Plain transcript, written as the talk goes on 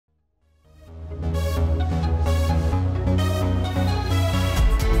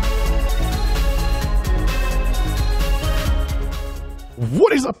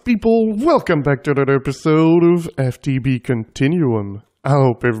What is up, people? Welcome back to another episode of FTB Continuum. I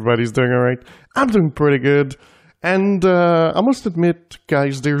hope everybody's doing alright. I'm doing pretty good. And I must admit,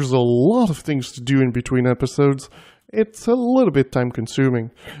 guys, there's a lot of things to do in between episodes. It's a little bit time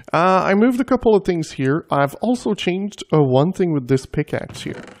consuming. I moved a couple of things here. I've also changed one thing with this pickaxe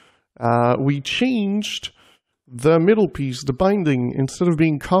here. We changed the middle piece, the binding. Instead of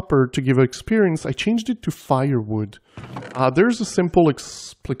being copper to give experience, I changed it to firewood. There's a simple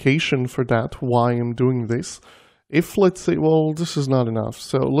explication for that, why I'm doing this. If, let's say, well, this is not enough.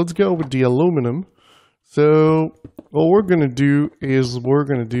 So let's go with the aluminum. So what we're going to do is we're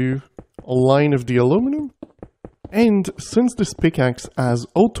going to do a line of the aluminum. And since this pickaxe has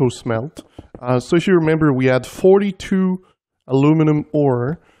auto smelt, so if you remember, we had 42 aluminum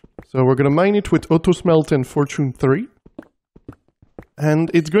ore. So we're going to mine it with auto smelt and fortune 3. And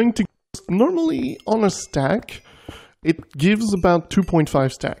it's going to, normally on a stack, it gives about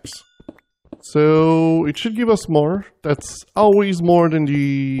 2.5 stacks. So it should give us more. That's always more than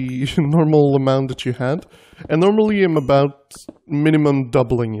the normal amount that you had. And normally I'm about minimum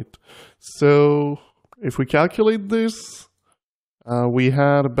doubling it. So if we calculate this, we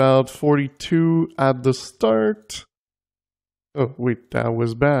had about 42 at the start. Oh, wait, that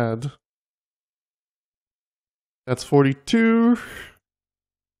was bad. That's 42.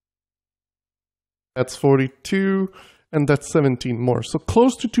 That's 42. And that's 17 more. So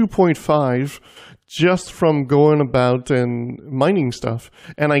close to 2.5 just from going about and mining stuff.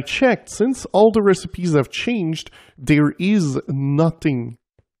 And I checked, since all the recipes have changed, there is nothing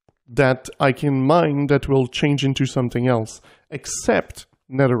that I can mine that will change into something else, except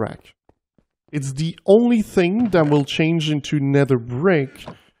netherrack. It's the only thing that will change into nether brick.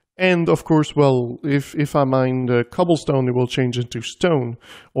 And of course, well, if I mine cobblestone, it will change into stone.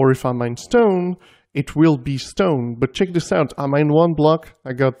 Or if I mine stone, it will be stone. But check this out. I mine 1 block,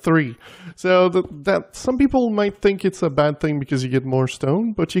 I got 3. So that some people might think it's a bad thing because you get more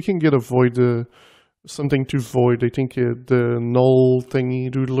stone, but you can get a void, something to void. I think the null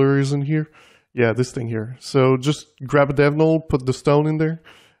thingy doodler is in here. Yeah, this thing here. So just grab a dev null, put the stone in there,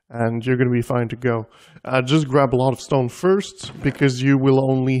 and you're going to be fine to go. Just grab a lot of stone first, because you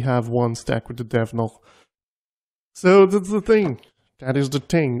will only have 1 stack with the dev null. So that's the thing. That is the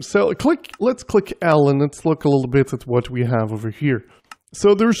thing. So let's click L and let's look a little bit at what we have over here.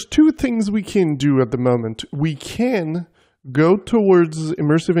 So there's 2 things we can do at the moment. We can go towards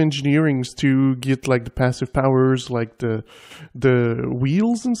immersive engineerings to get like the passive powers, like the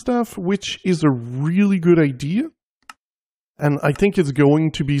wheels and stuff, which is a really good idea. And I think it's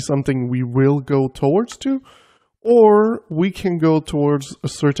going to be something we will go towards to, or we can go towards a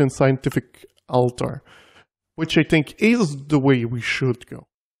certain scientific altar, which I think is the way we should go.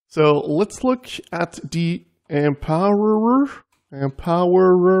 So let's look at the Empowerer,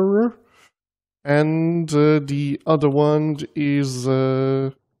 and the other one is,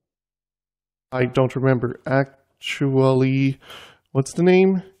 I don't remember actually, what's the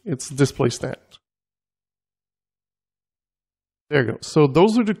name? It's Display Stand. There you go. So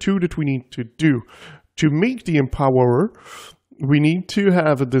those are the 2 that we need to do. To make the Empowerer, we need to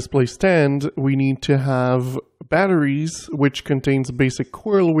have a display stand, we need to have batteries, which contains a basic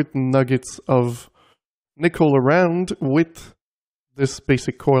coil with nuggets of nickel around with this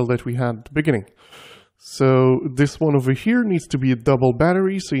basic coil that we had at the beginning. So this one over here needs to be a double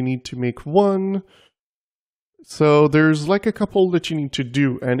battery, so you need to make 1. So there's like a couple that you need to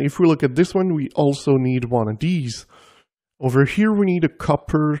do, and if we look at this one, we also need 1 of these. Over here we need a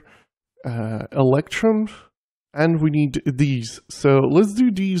copper electrum, and we need these. So let's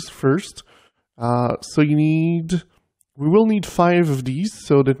do these first. So we will need 5 of these,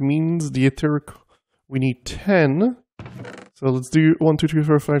 so that means the etheric, we need 10. So let's do 1, 2, 3,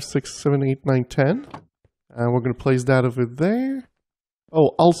 4, 5, 6, 7, 8, 9, 10. And we're going to place that over there.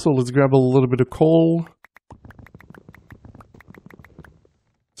 Oh, also let's grab a little bit of coal.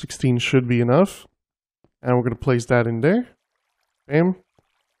 16 should be enough. And we're going to place that in there. Bam.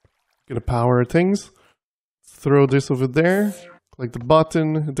 Gonna power things. Throw this over there. Click the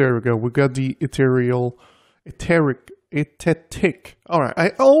button. There we go. We got the etheric. Alright,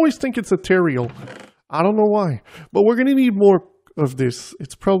 I always think it's ethereal. I don't know why. But we're gonna need more of this.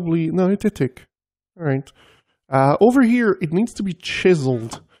 It's probably, no, etheric. Alright. Over here, it needs to be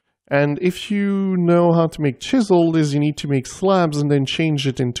chiseled. And if you know how to make chiseled, is you need to make slabs and then change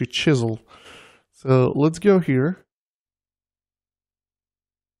it into chisel. So let's go here.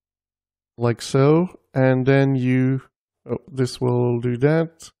 Like so. And then you... Oh, this will do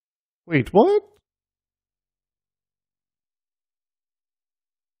that. Wait, what?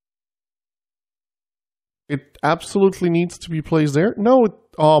 It absolutely needs to be placed there. No,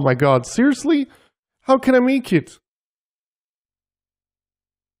 oh my god, seriously? How can I make it?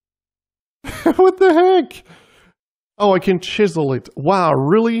 What the heck? Oh, I can chisel it. Wow,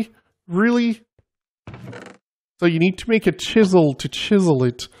 really? Really? So you need to make a chisel to chisel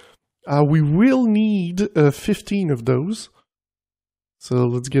it. We will need 15 of those. So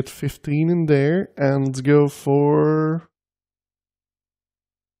let's get 15 in there and let's go for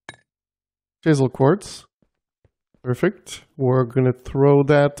chisel quartz. Perfect. We're gonna throw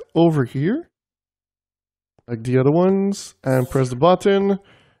that over here, like the other ones, and press the button.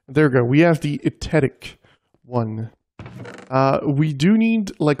 There we go. We have the etetic one. We do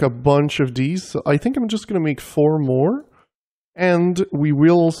need like a bunch of these, so I think I'm just gonna make 4 more. And we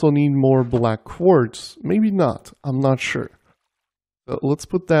will also need more black quartz. Maybe not. I'm not sure. So let's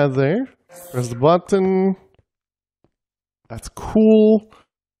put that there. Press the button. That's cool.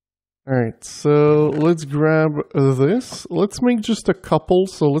 Alright, so let's grab this. Let's make just a couple.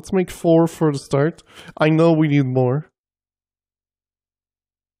 So let's make 4 for the start. I know we need more.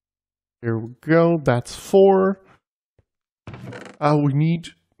 There we go. That's 4. We need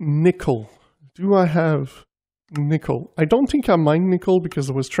nickel. Do I have nickel? I don't think I mined nickel because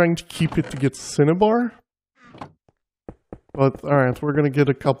I was trying to keep it to get cinnabar. But alright, we're gonna get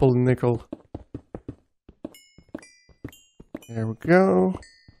a couple of nickel. There we go.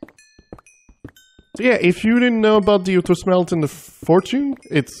 So yeah, if you didn't know about the auto smelt and the fortune,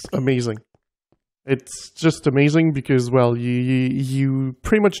 it's amazing. It's just amazing because, well, you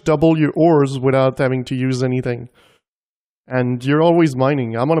pretty much double your ores without having to use anything. And you're always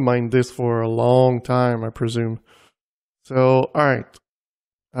mining. I'm gonna mine this for a long time, I presume. So, alright.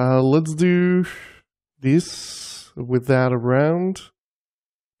 Let's do this with that around.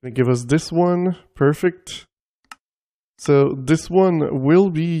 Gonna give us this one. Perfect. So this one will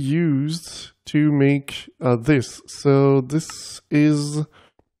be used to make this. So this is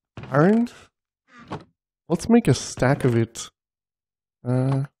iron. Let's make a stack of it.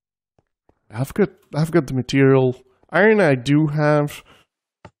 I've got the material. Iron I do have.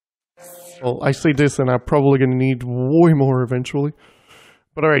 Well, I say this and I'm probably gonna need way more eventually.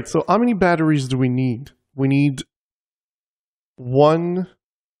 But alright, so how many batteries do we need? We need one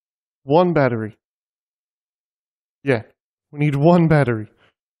battery. Yeah, we need 1 battery.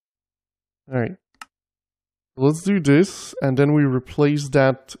 Alright. Let's do this, and then we replace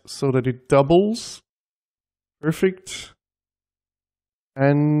that so that it doubles. Perfect.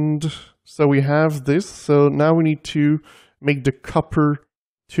 And so we have this, so now we need to make the copper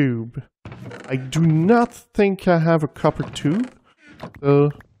tube. I do not think I have a copper tube,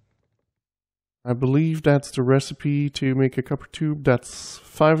 so I believe that's the recipe to make a copper tube. That's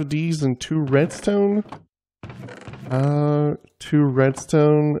 5 of these and 2 redstone. 2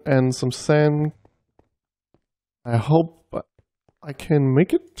 redstone and some sand. I hope I can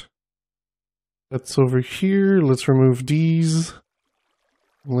make it. That's over here. Let's remove these.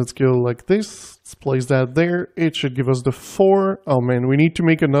 Let's go like this. Let's place that there. It should give us the 4. Oh man, we need to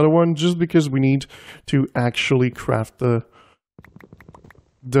make another one just because we need to actually craft the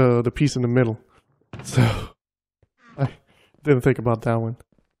piece in the middle. So I didn't think about that one.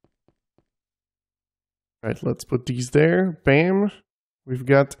 Right, let's put these there. Bam. We've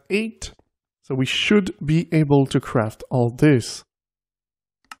got 8. So we should be able to craft all this.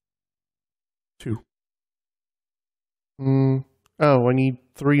 2. Oh, I need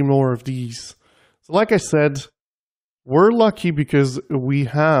 3 more of these. So like I said, we're lucky because we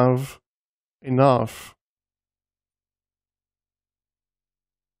have enough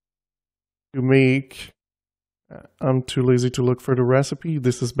to make... I'm too lazy to look for the recipe.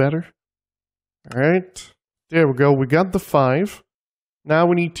 This is better. Alright, there we go. We got the 5. Now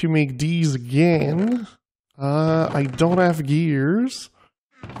we need to make these again. I don't have gears.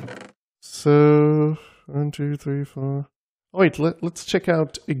 So, 1, 2, 3, 4. Oh, wait, let's check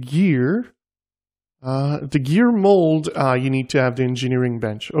out a gear. The gear mold, you need to have the engineering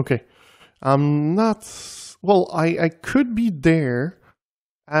bench. Okay. I'm not... Well, I could be there,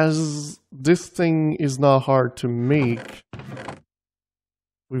 as this thing is not hard to make.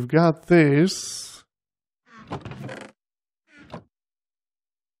 We've got this.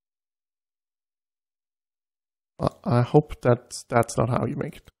 I hope that's not how you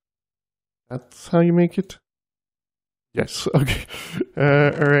make it. That's how you make it? Yes, okay.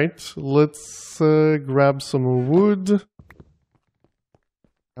 Alright, let's grab some wood. Do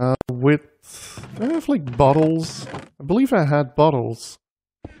I have like bottles? I believe I had bottles.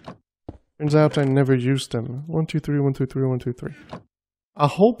 Turns out I never used them. 1, 2, 3, 1, 2, 3, 1, 2, 3. I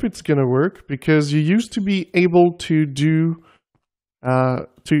hope it's gonna work because you used to be able to do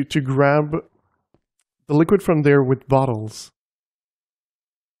to grab the liquid from there with bottles.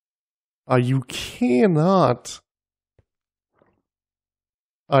 You cannot.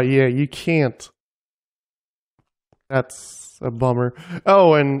 Yeah, you can't. That's a bummer.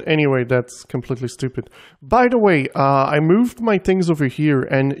 Oh, and anyway, that's completely stupid. By the way, I moved my things over here,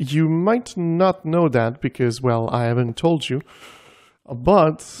 and you might not know that because, well, I haven't told you.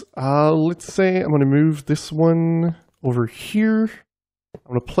 But, let's say I'm going to move this one over here. I'm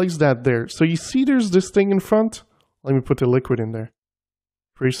going to place that there. So you see there's this thing in front? Let me put the liquid in there.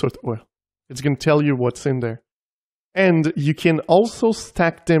 Well, it's going to tell you what's in there. And you can also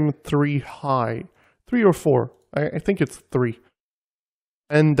stack them 3 high. 3 or 4. I think it's 3.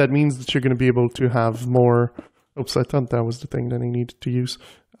 And that means that you're going to be able to have more... Oops, I thought that was the thing that I needed to use.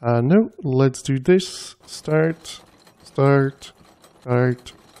 No, let's do this. Start.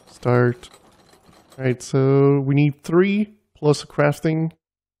 Alright, so we need 3 plus a crafting.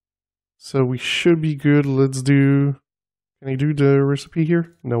 So we should be good. Let's do... Can I do the recipe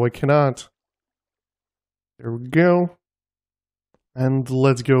here? No, I cannot. There we go. And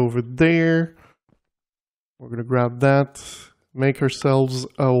let's go over there. We're going to grab that. Make ourselves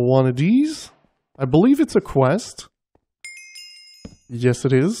one of these. I believe it's a quest. Yes,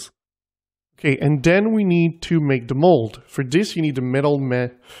 it is. Okay, and then we need to make the mold. For this, you need a metal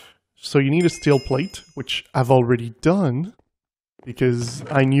so you need a steel plate, which I've already done. Because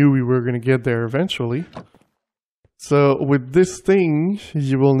I knew we were going to get there eventually. So with this thing,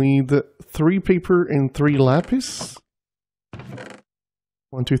 you will need 3 paper and 3 lapis.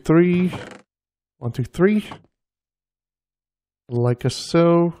 1, 2, 3. 1, 2, 3. Like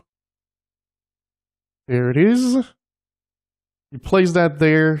so. There it is. You place that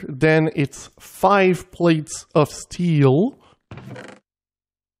there, then it's 5 plates of steel.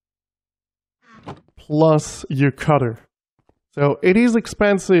 Plus your cutter. So it is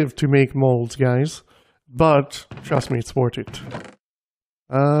expensive to make molds, guys. But, trust me, it's worth it.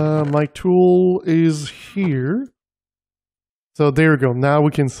 My tool is here. So there we go, now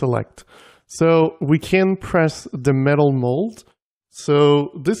we can select. So we can press the metal mold. So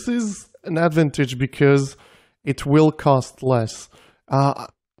this is an advantage because it will cost less.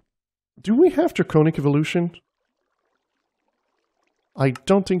 Do we have Draconic Evolution? I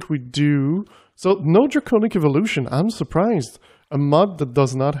don't think we do. So no Draconic Evolution, I'm surprised. A mod that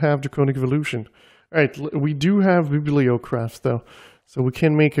does not have Draconic Evolution. Alright, we do have Bibliocraft though, so we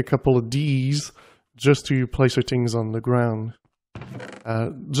can make a couple of these just to place our things on the ground.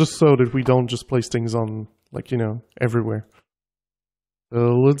 Just so that we don't just place things on, like, you know, everywhere.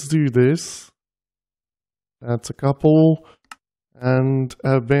 So let's do this. That's a couple. And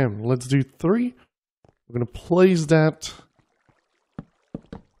bam, let's do 3. We're going to place that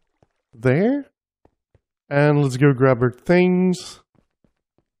there. And let's go grab our things.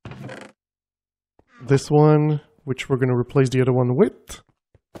 This one, which we're going to replace the other one with.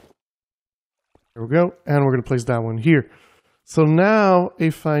 There we go. And we're going to place that one here. So now,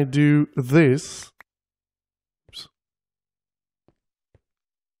 if I do this... Oops.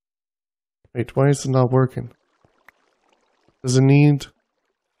 Wait, why is it not working? Does it need...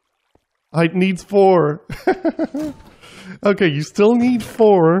 It needs 4. Okay, you still need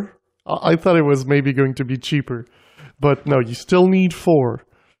 4. I thought it was maybe going to be cheaper. But no, you still need 4.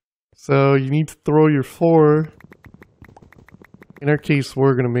 So you need to throw your 4. In our case,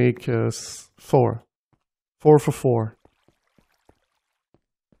 we're going to make 4. 4 for 4.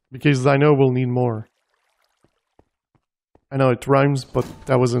 Because I know we'll need more. I know it rhymes, but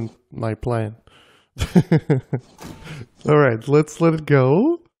that wasn't my plan. Alright, let's let it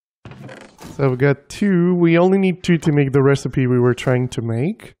go. So we got 2. We only need 2 to make the recipe we were trying to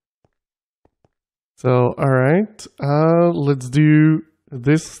make. So, alright. Let's do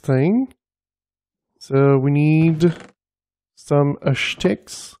this thing. So we need some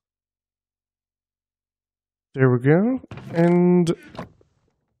sticks. There we go. And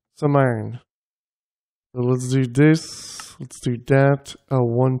some iron. So let's do this. Let's do that.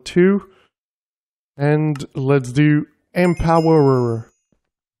 1, 2. And let's do Empowerer.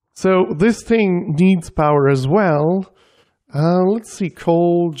 So this thing needs power as well. Let's see.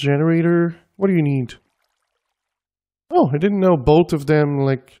 Coal generator. What do you need? Oh, I didn't know both of them,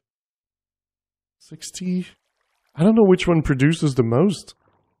 like 60. I don't know which one produces the most.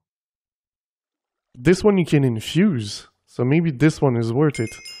 This one you can infuse. So maybe this one is worth it.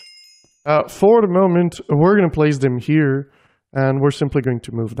 For the moment, we're going to place them here. And we're simply going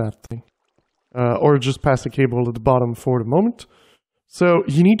to move that thing. Or just pass a cable at the bottom for the moment. So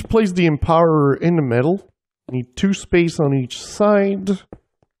you need to place the Empowerer in the middle. You need 2 space on each side.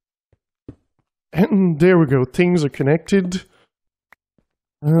 And there we go. Things are connected.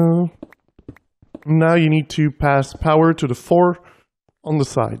 Now you need to pass power to the 4 on the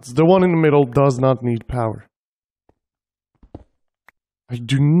sides. The one in the middle does not need power. I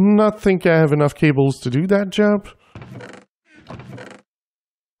do not think I have enough cables to do that job.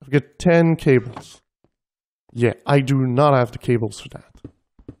 I've got 10 cables. Yeah, I do not have the cables for that.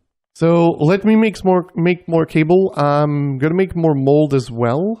 So let me make more cable. I'm gonna make more mold as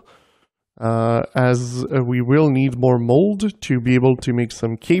well, as we will need more mold to be able to make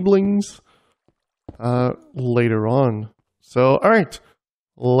some cablings later on. So, all right,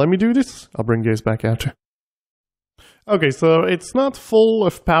 let me do this. I'll bring you guys back after. Okay, so it's not full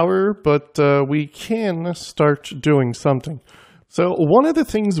of power, but we can start doing something. So one of the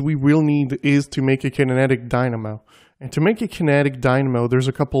things we will need is to make a kinetic dynamo. And to make a kinetic dynamo, there's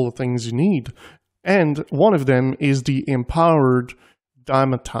a couple of things you need. And one of them is the empowered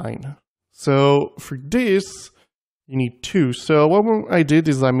diamantine. So for this, you need 2. So what I did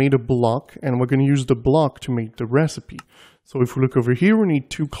is I made a block, and we're going to use the block to make the recipe. So if we look over here, we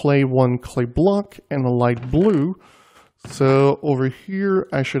need 2 clay, 1 clay block, and a light blue. So over here,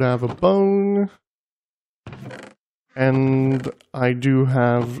 I should have a bone. And I do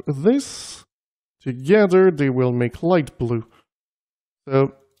have this. Together, they will make light blue.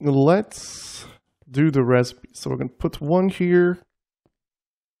 So let's do the recipe. So we're going to put 1 here,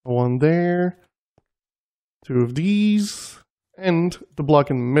 1 there, 2 of these, and the block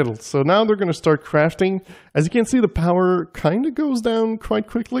in the middle. So now they're going to start crafting. As you can see, the power kind of goes down quite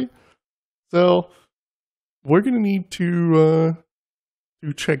quickly. So we're going to need to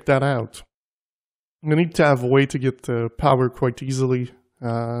check that out. I'm going to need to have a way to get the power quite easily.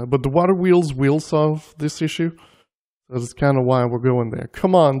 But the water wheels will solve this issue. So that's kind of why we're going there.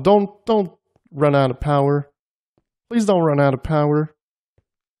 Come on, don't run out of power. Please don't run out of power.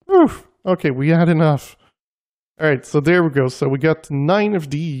 Oof. Okay, we had enough. Alright, so there we go. So we got 9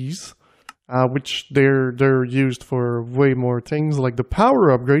 of these, which they're used for way more things, like the power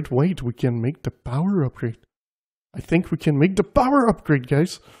upgrade. Wait, we can make the power upgrade. I think we can make the power upgrade,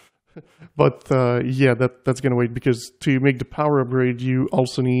 guys. But yeah, that's gonna wait, because to make the power upgrade, you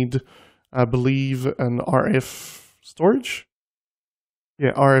also need, I believe, an RF storage.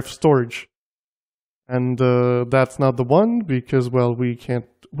 Yeah, RF storage, and that's not the one, because well, we can't.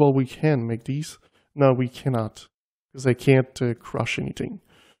 Well, we can make these. No, we cannot, because I can't crush anything.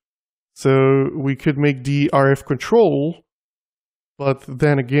 So we could make the RF control, but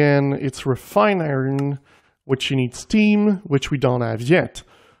then again, it's refined iron, which you need steam, which we don't have yet.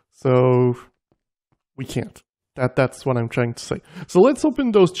 So we can't. That's what I'm trying to say. So let's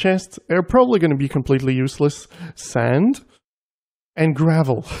open those chests. They're probably going to be completely useless. Sand and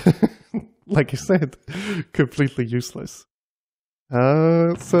gravel. Like I said, completely useless.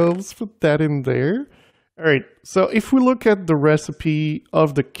 So let's put that in there. All right. So if we look at the recipe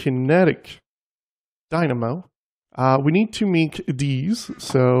of the kinetic dynamo, we need to make these.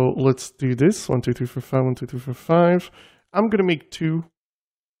 So let's do this. 1, 2, 3, 4, 5. 1, 2, 3, 4, 5. I'm going to make 2.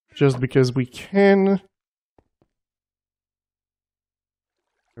 Just because we can.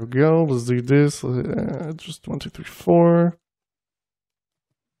 There we go. Let's do this. Just 1, 2, 3, 4.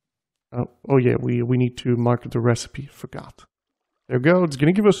 Oh yeah, we need to mark the recipe. Forgot. There we go. It's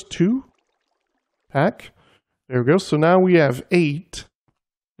gonna give us 2 pack. There we go. So now we have 8.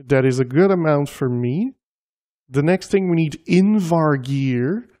 That is a good amount for me. The next thing, we need Invar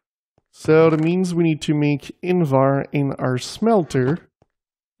gear. So that means we need to make Invar in our smelter.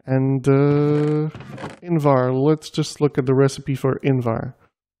 And Invar, let's just look at the recipe for Invar.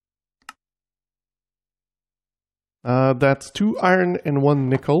 That's 2 iron and 1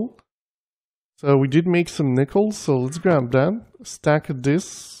 nickel. So we did make some nickel, so let's grab that. Stack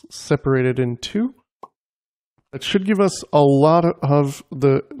this, separate it in 2. That should give us a lot of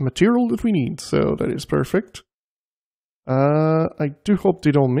the material that we need, so that is perfect. I do hope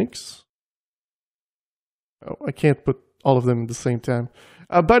they don't mix. Oh, I can't put all of them at the same time.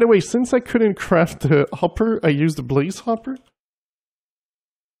 By the way, since I couldn't craft the hopper, I used the blaze hopper.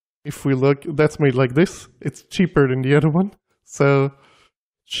 If we look, that's made like this. It's cheaper than the other one. So,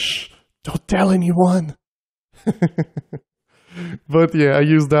 shh, don't tell anyone. But yeah, I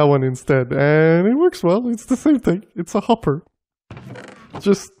used that one instead. And it works well. It's the same thing. It's a hopper.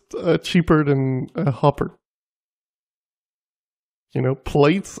 Just cheaper than a hopper. You know,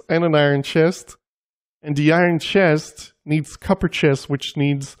 plates and an iron chest. And the iron chest needs copper chest, which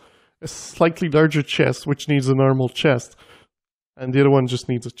needs a slightly larger chest, which needs a normal chest. And the other one just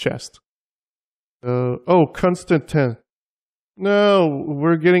needs a chest. Oh, Constantin. No,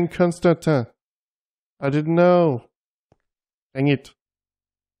 we're getting Constantin. I didn't know. Dang it.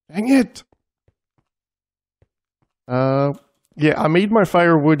 Dang it! Yeah, I made my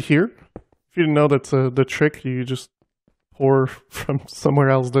firewood here. If you didn't know that's the trick, you just pour from somewhere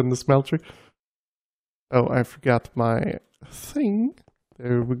else than the smelter. Oh, I forgot my thing.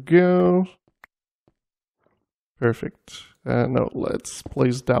 There we go. Perfect. No, let's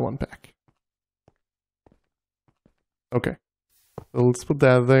place that one back. Okay. So let's put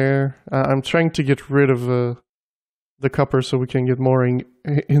that there. I'm trying to get rid of the copper so we can get more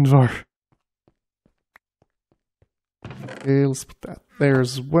invar. Okay, let's put that there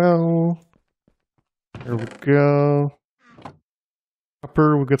as well. There we go.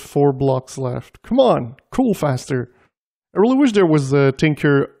 Copper, we got 4 blocks left. Come on, cool faster. I really wish there was a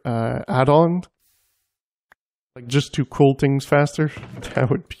Tinker add-on. Like, just to cool things faster. That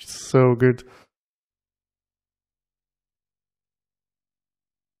would be so good.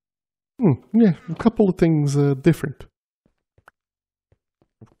 Yeah, a couple of things different.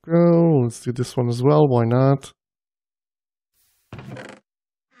 Go, let's do this one as well, why not?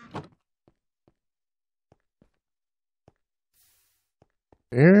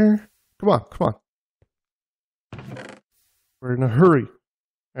 There. Come on, come on. We're in a hurry.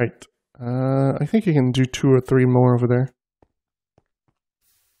 Right. I think you can do 2 or 3 more over there.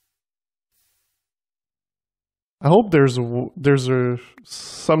 I hope there's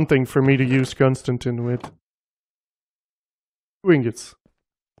something for me to use Constantine with. 2 ingots.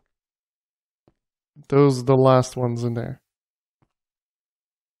 Those are the last ones in there.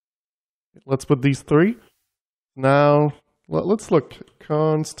 Let's put these 3. Now, let's look.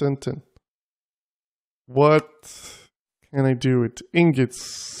 Constantine. What can I do with ingots?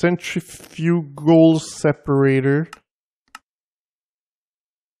 Centrifugal separator.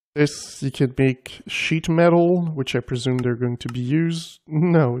 This, you can make sheet metal, which I presume they're going to be used.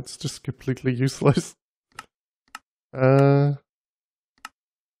 No, it's just completely useless. So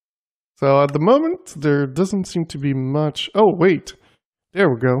at the moment, there doesn't seem to be much. Oh, wait. There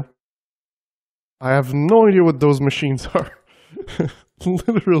we go. I have no idea what those machines are.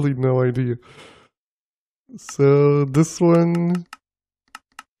 Literally no idea. So this one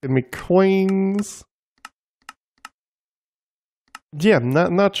can make coins. Yeah,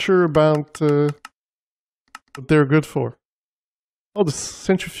 not sure about what they're good for. Oh, the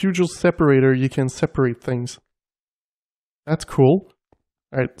centrifugal separator, you can separate things. That's cool.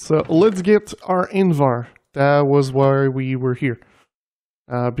 Alright, so let's get our invar. That was why we were here.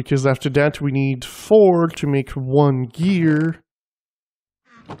 Because after that we need 4 to make 1 gear.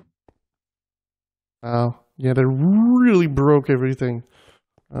 Yeah, they really broke everything.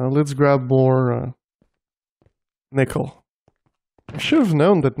 Let's grab more nickel. I should have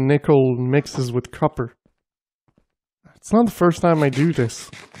known that nickel mixes with copper. It's not the first time I do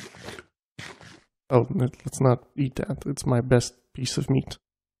this. Oh, let's not eat that. It's my best piece of meat.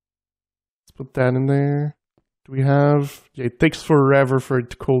 Let's put that in there. Do we have... Yeah, it takes forever for it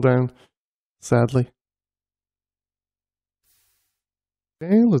to cool down, sadly.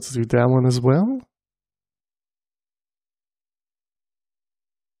 Okay, let's do that one as well.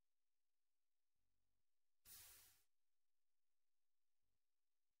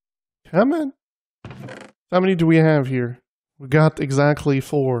 Come on. How many do we have here? We got exactly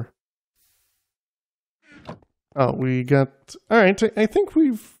 4. Oh, we got... Alright, I think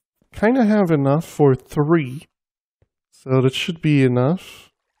we've kind of have enough for 3. So that should be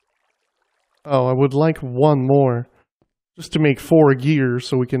enough. Oh, I would like 1 more. Just to make 4 gears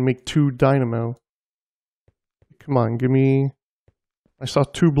so we can make 2 dynamo. Come on, give me... I saw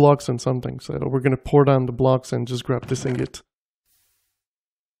 2 blocks and something, so we're gonna pour down the blocks and just grab this ingot.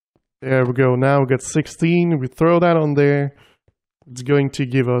 There we go, now we got 16, we throw that on there. It's going to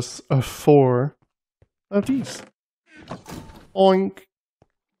give us a 4 of these. Oink.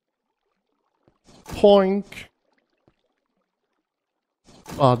 Poink.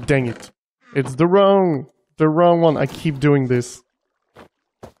 Oh, dang it. It's the wrong one. I keep doing this.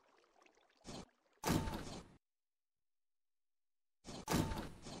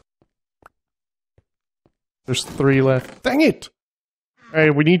 There's 3 left. Dang it!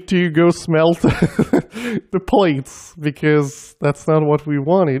 Alright, we need to go smelt the plates, because that's not what we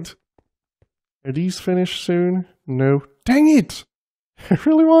wanted. Are these finished soon? No. Dang it! I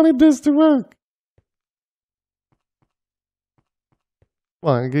really wanted this to work. Come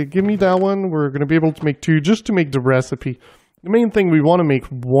on, give me that one. We're going to be able to make 2 just to make the recipe. The main thing, we want to make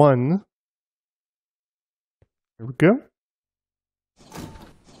 1. There we go.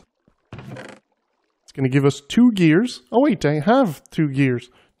 It's going to give us 2 gears. Oh wait, I have 2 gears.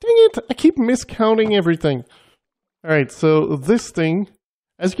 Dang it, I keep miscounting everything. Alright, so this thing,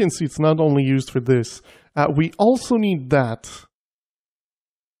 as you can see, it's not only used for this. We also need that.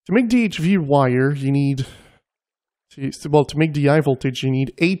 To make the HV wire, you need to make the high voltage, you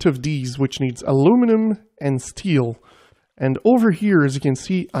need 8 of these, which needs aluminum and steel. And over here, as you can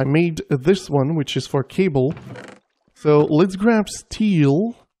see, I made this one, which is for cable. So let's grab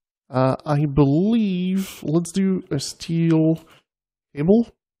steel. I believe, let's do a steel cable.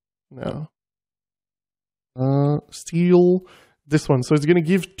 No. Steel, this one. So it's going to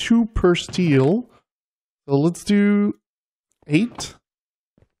give 2 per steel. So let's do 8.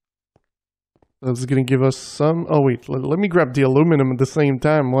 That's going to give us some... Oh, wait. Let me grab the aluminum at the same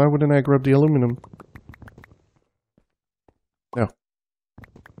time. Why wouldn't I grab the aluminum? No.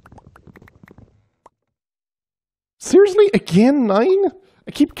 Seriously? Again 9?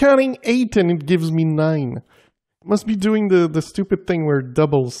 I keep counting 8 and it gives me 9. It must be doing the stupid thing where it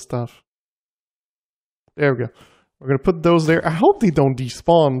doubles stuff. There we go. We're going to put those there. I hope they don't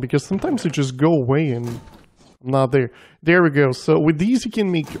despawn, because sometimes they just go away and I'm not there. There we go. So with these you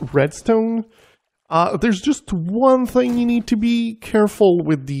can make redstone. There's just one thing you need to be careful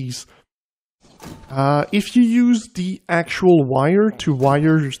with these. If you use the actual wire to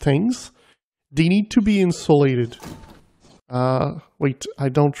wire things, they need to be insulated. Wait, I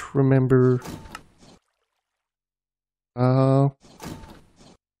don't remember. Well,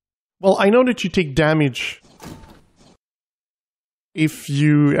 I know that you take damage if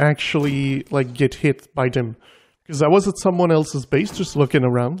you actually, like, get hit by them. Because I was at someone else's base just looking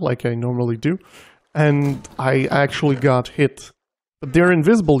around, like I normally do. And I actually got hit. But they're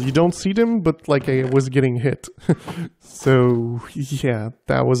invisible, you don't see them, but like I was getting hit. So, yeah,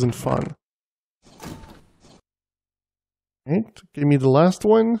 that wasn't fun. Right, give me the last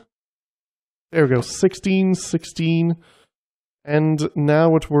one. There we go, 16, 16. And now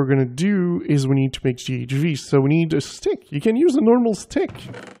what we're going to do is we need to make GHV. So we need a stick. You can use a normal stick.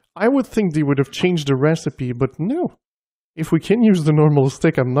 I would think they would have changed the recipe, but no. If we can use the normal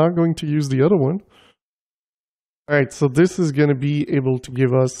stick, I'm not going to use the other one. Alright, so this is going to be able to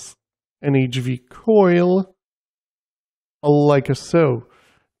give us an HV coil, like so.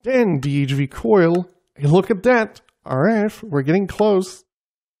 Then the HV coil, hey, look at that. Alright, we're getting close.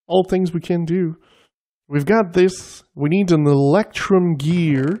 All things we can do. We've got this. We need an electrum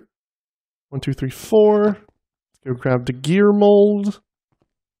gear. 1, 2, 3, 4. Let's go grab the gear mold.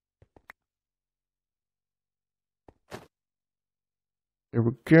 There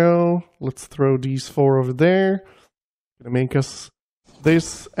we go. Let's throw these 4 over there. Gonna make us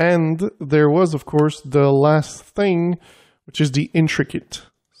this. And there was, of course, the last thing, which is the intricate.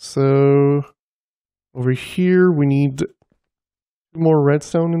 So over here we need 2 more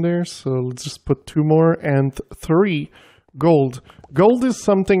redstone in there. So let's just put 2 more and 3 gold. Gold is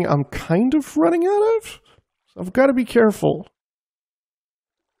something I'm kind of running out of. So I've got to be careful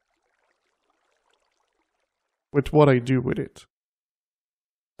with what I do with it.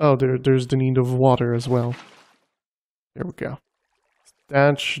 Oh, there's the need of water as well. There we go.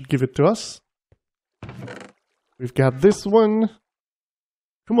 That should give it to us. We've got this one.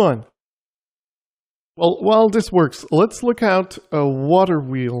 Come on. Well, while this works, let's look out a water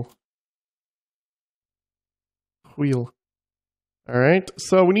wheel. Alright,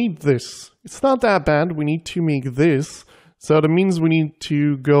 so we need this. It's not that bad. We need to make this. So that means we need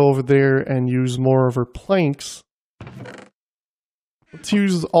to go over there and use more of our planks. Let's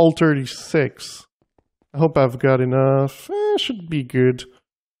use all 36. I hope I've got enough. Should be good.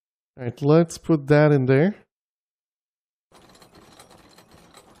 Alright, let's put that in there.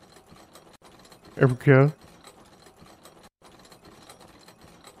 There we go.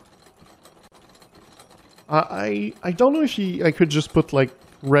 I don't know if I could just put like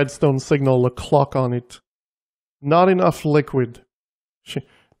redstone signal, a clock on it. Not enough liquid.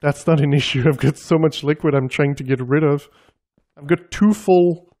 That's not an issue. I've got so much liquid I'm trying to get rid of. I've got 2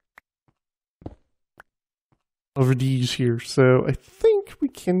 full of these here, so I think we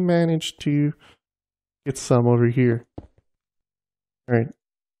can manage to get some over here. Alright.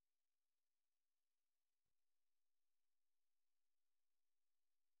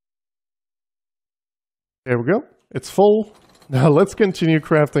 There we go. It's full. Now let's continue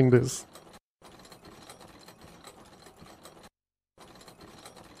crafting this.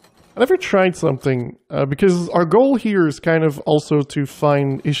 I never tried something, because our goal here is kind of also to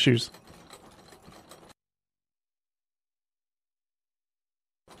find issues.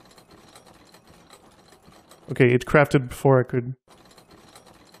 Okay, it crafted before I could.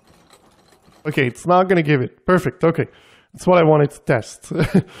 Okay, it's not gonna give it. Perfect, okay. That's what I wanted to test.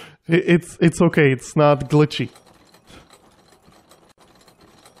 It's okay, it's not glitchy.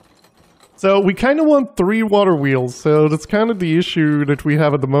 So we kind of want 3 water wheels, so that's kind of the issue that we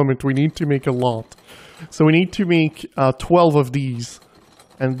have at the moment. We need to make a lot. So we need to make 12 of these.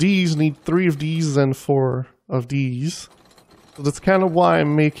 And these need 3 of these and 4 of these. So that's kind of why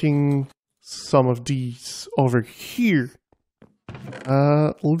I'm making some of these over here.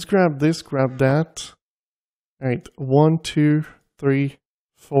 Let's grab this, grab that. All right, 1, 2, 3,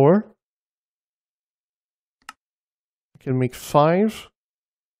 4. I can make 5.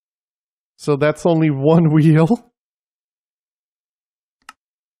 So that's only one wheel.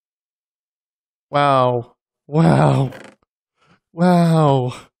 Wow. Wow.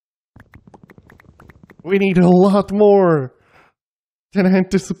 Wow. We need a lot more than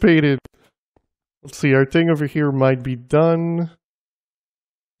anticipated. Let's see, our thing over here might be done.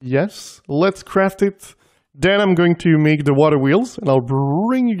 Yes, let's craft it. Then I'm going to make the water wheels, and I'll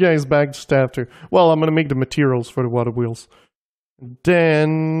bring you guys back just after. Well, I'm going to make the materials for the water wheels.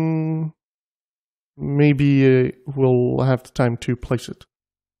 Then maybe we'll have the time to place it.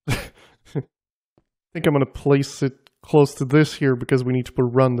 I think I'm going to place it close to this here because we need to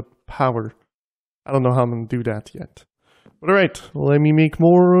run the power. I don't know how I'm going to do that yet. But alright, let me make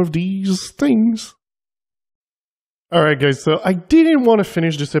more of these things. Alright guys, so I didn't want to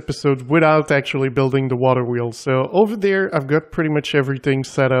finish this episode without actually building the water wheel. So over there, I've got pretty much everything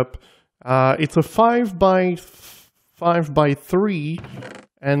set up. It's a 5 by 3,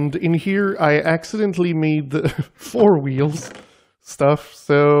 and in here I accidentally made the 4 wheels stuff.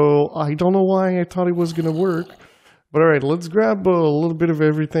 So I don't know why I thought it was going to work. But alright, let's grab a little bit of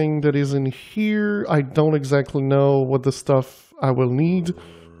everything that is in here. I don't exactly know what the stuff I will need.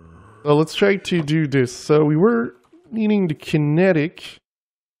 So let's try to do this. So we were needing the kinetic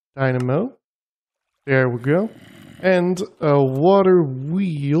dynamo. There we go. And a water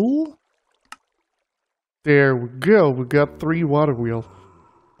wheel. There we go. We got 3 water wheels.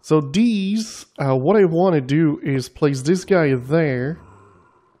 So these, what I want to do is place this guy there.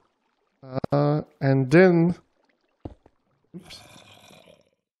 And then... Oops.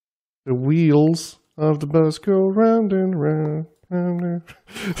 The wheels of the bus go round and round, round and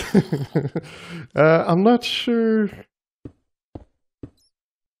I'm not sure.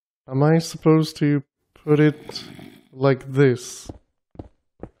 Am I supposed to put it like this?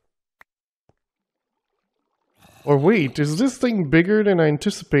 Or wait, is this thing bigger than I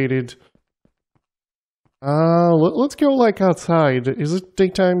anticipated? Let's go like outside. Is it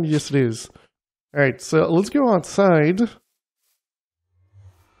daytime? Yes, it is. Alright, so let's go outside.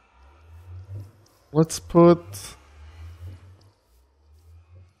 Let's put...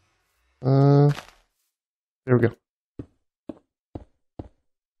 there we go.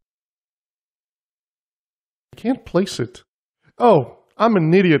 I can't place it. Oh, I'm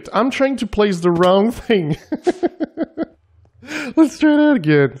an idiot. I'm trying to place the wrong thing. Let's try that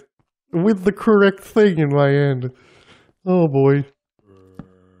again. With the correct thing in my hand. Oh boy.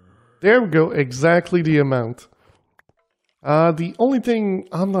 There we go. Exactly the amount. The only thing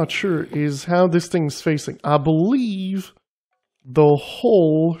I'm not sure is how this thing's facing. I believe the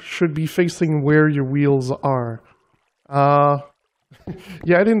hole should be facing where your wheels are.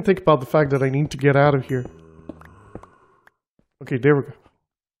 Yeah, I didn't think about the fact that I need to get out of here. Okay, there we go.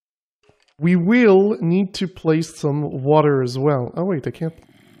 We will need to place some water as well. Oh wait, I can't...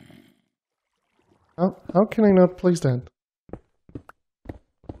 How can I not place that?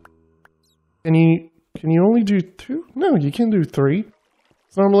 Can you only do 2? No, you can do 3.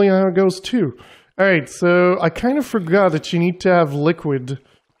 It's normally how it goes 2. Alright, so I kind of forgot that you need to have liquid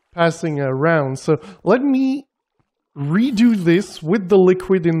passing around. So let me redo this with the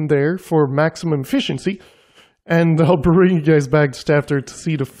liquid in there for maximum efficiency. And I'll bring you guys back just after to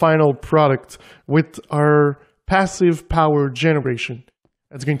see the final product with our passive power generation.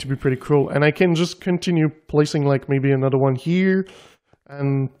 That's going to be pretty cool. And I can just continue placing like maybe another one here.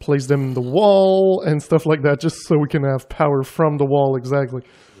 And place them in the wall and stuff like that, just so we can have power from the wall, exactly.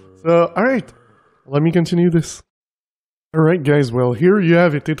 So, alright, let me continue this. Alright guys, well, here you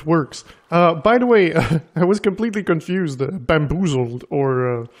have it, it works. By the way, I was completely confused, bamboozled,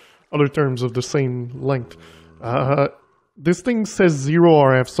 or other terms of the same length. This thing says 0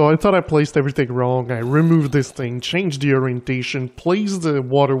 RF, so I thought I placed everything wrong. I removed this thing, changed the orientation, placed the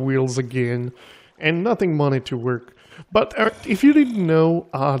water wheels again, and nothing wanted to work. But if you didn't know,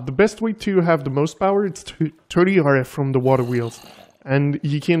 the best way to have the most power is 30 RF from the water wheels. And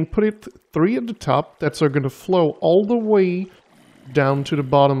you can put it 3 at the top, that's are going to flow all the way down to the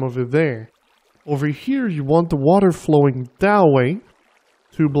bottom over there. Over here, you want the water flowing that way,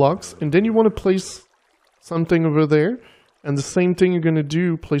 2 blocks, and then you want to place something over there. And the same thing you're going to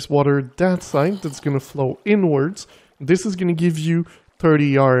do, place water that side, that's going to flow inwards. This is going to give you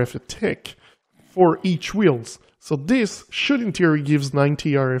 30 RF a tick for each wheels. So this should in theory gives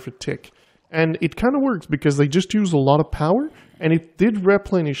 90 RF a tick. And it kind of works because they just use a lot of power and it did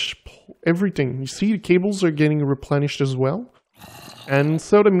replenish everything. You see the cables are getting replenished as well. And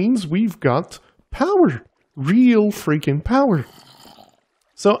so that means we've got power. Real freaking power.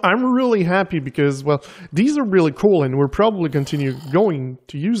 So I'm really happy because, well, these are really cool and we're probably going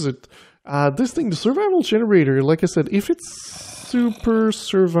to use it. This thing, the survival generator, like I said, if it's super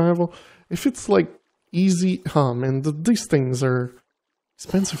survival, if it's like easy, and these things are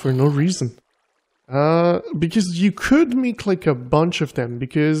expensive for no reason. Because you could make like a bunch of them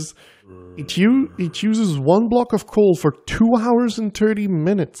because it uses 1 block of coal for 2 hours and 30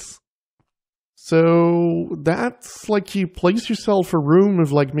 minutes. So that's like you place yourself a room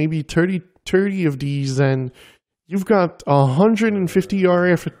of like maybe 30 of these and you've got 150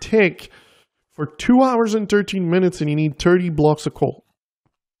 RF a tick for 2 hours and 13 minutes and you need 30 blocks of coal.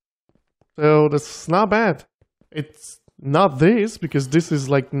 So that's not bad. It's not this because this is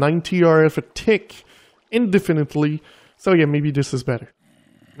like 90 RF a tick indefinitely. So yeah, maybe this is better.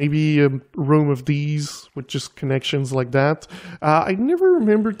 Maybe a room of these with just connections like that. I never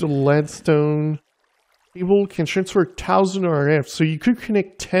remembered the leadstone cable can transfer 1000 RF. So you could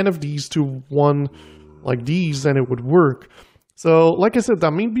connect 10 of these to one like these and it would work. So like I said,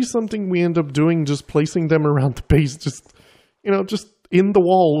 that may be something we end up doing, just placing them around the base, just, you know, just in the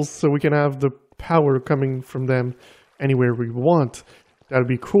walls so we can have the power coming from them anywhere we want. That'd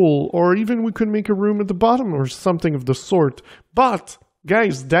be cool. Or even we could make a room at the bottom or something of the sort. But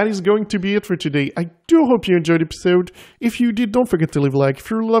guys, that is going to be it for today. I do hope you enjoyed the episode. If you did, don't forget to leave a like. If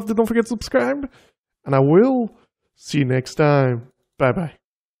you loved it, don't forget to subscribe. And I will see you next time. Bye-bye.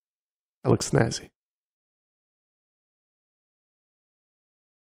 I look snazzy.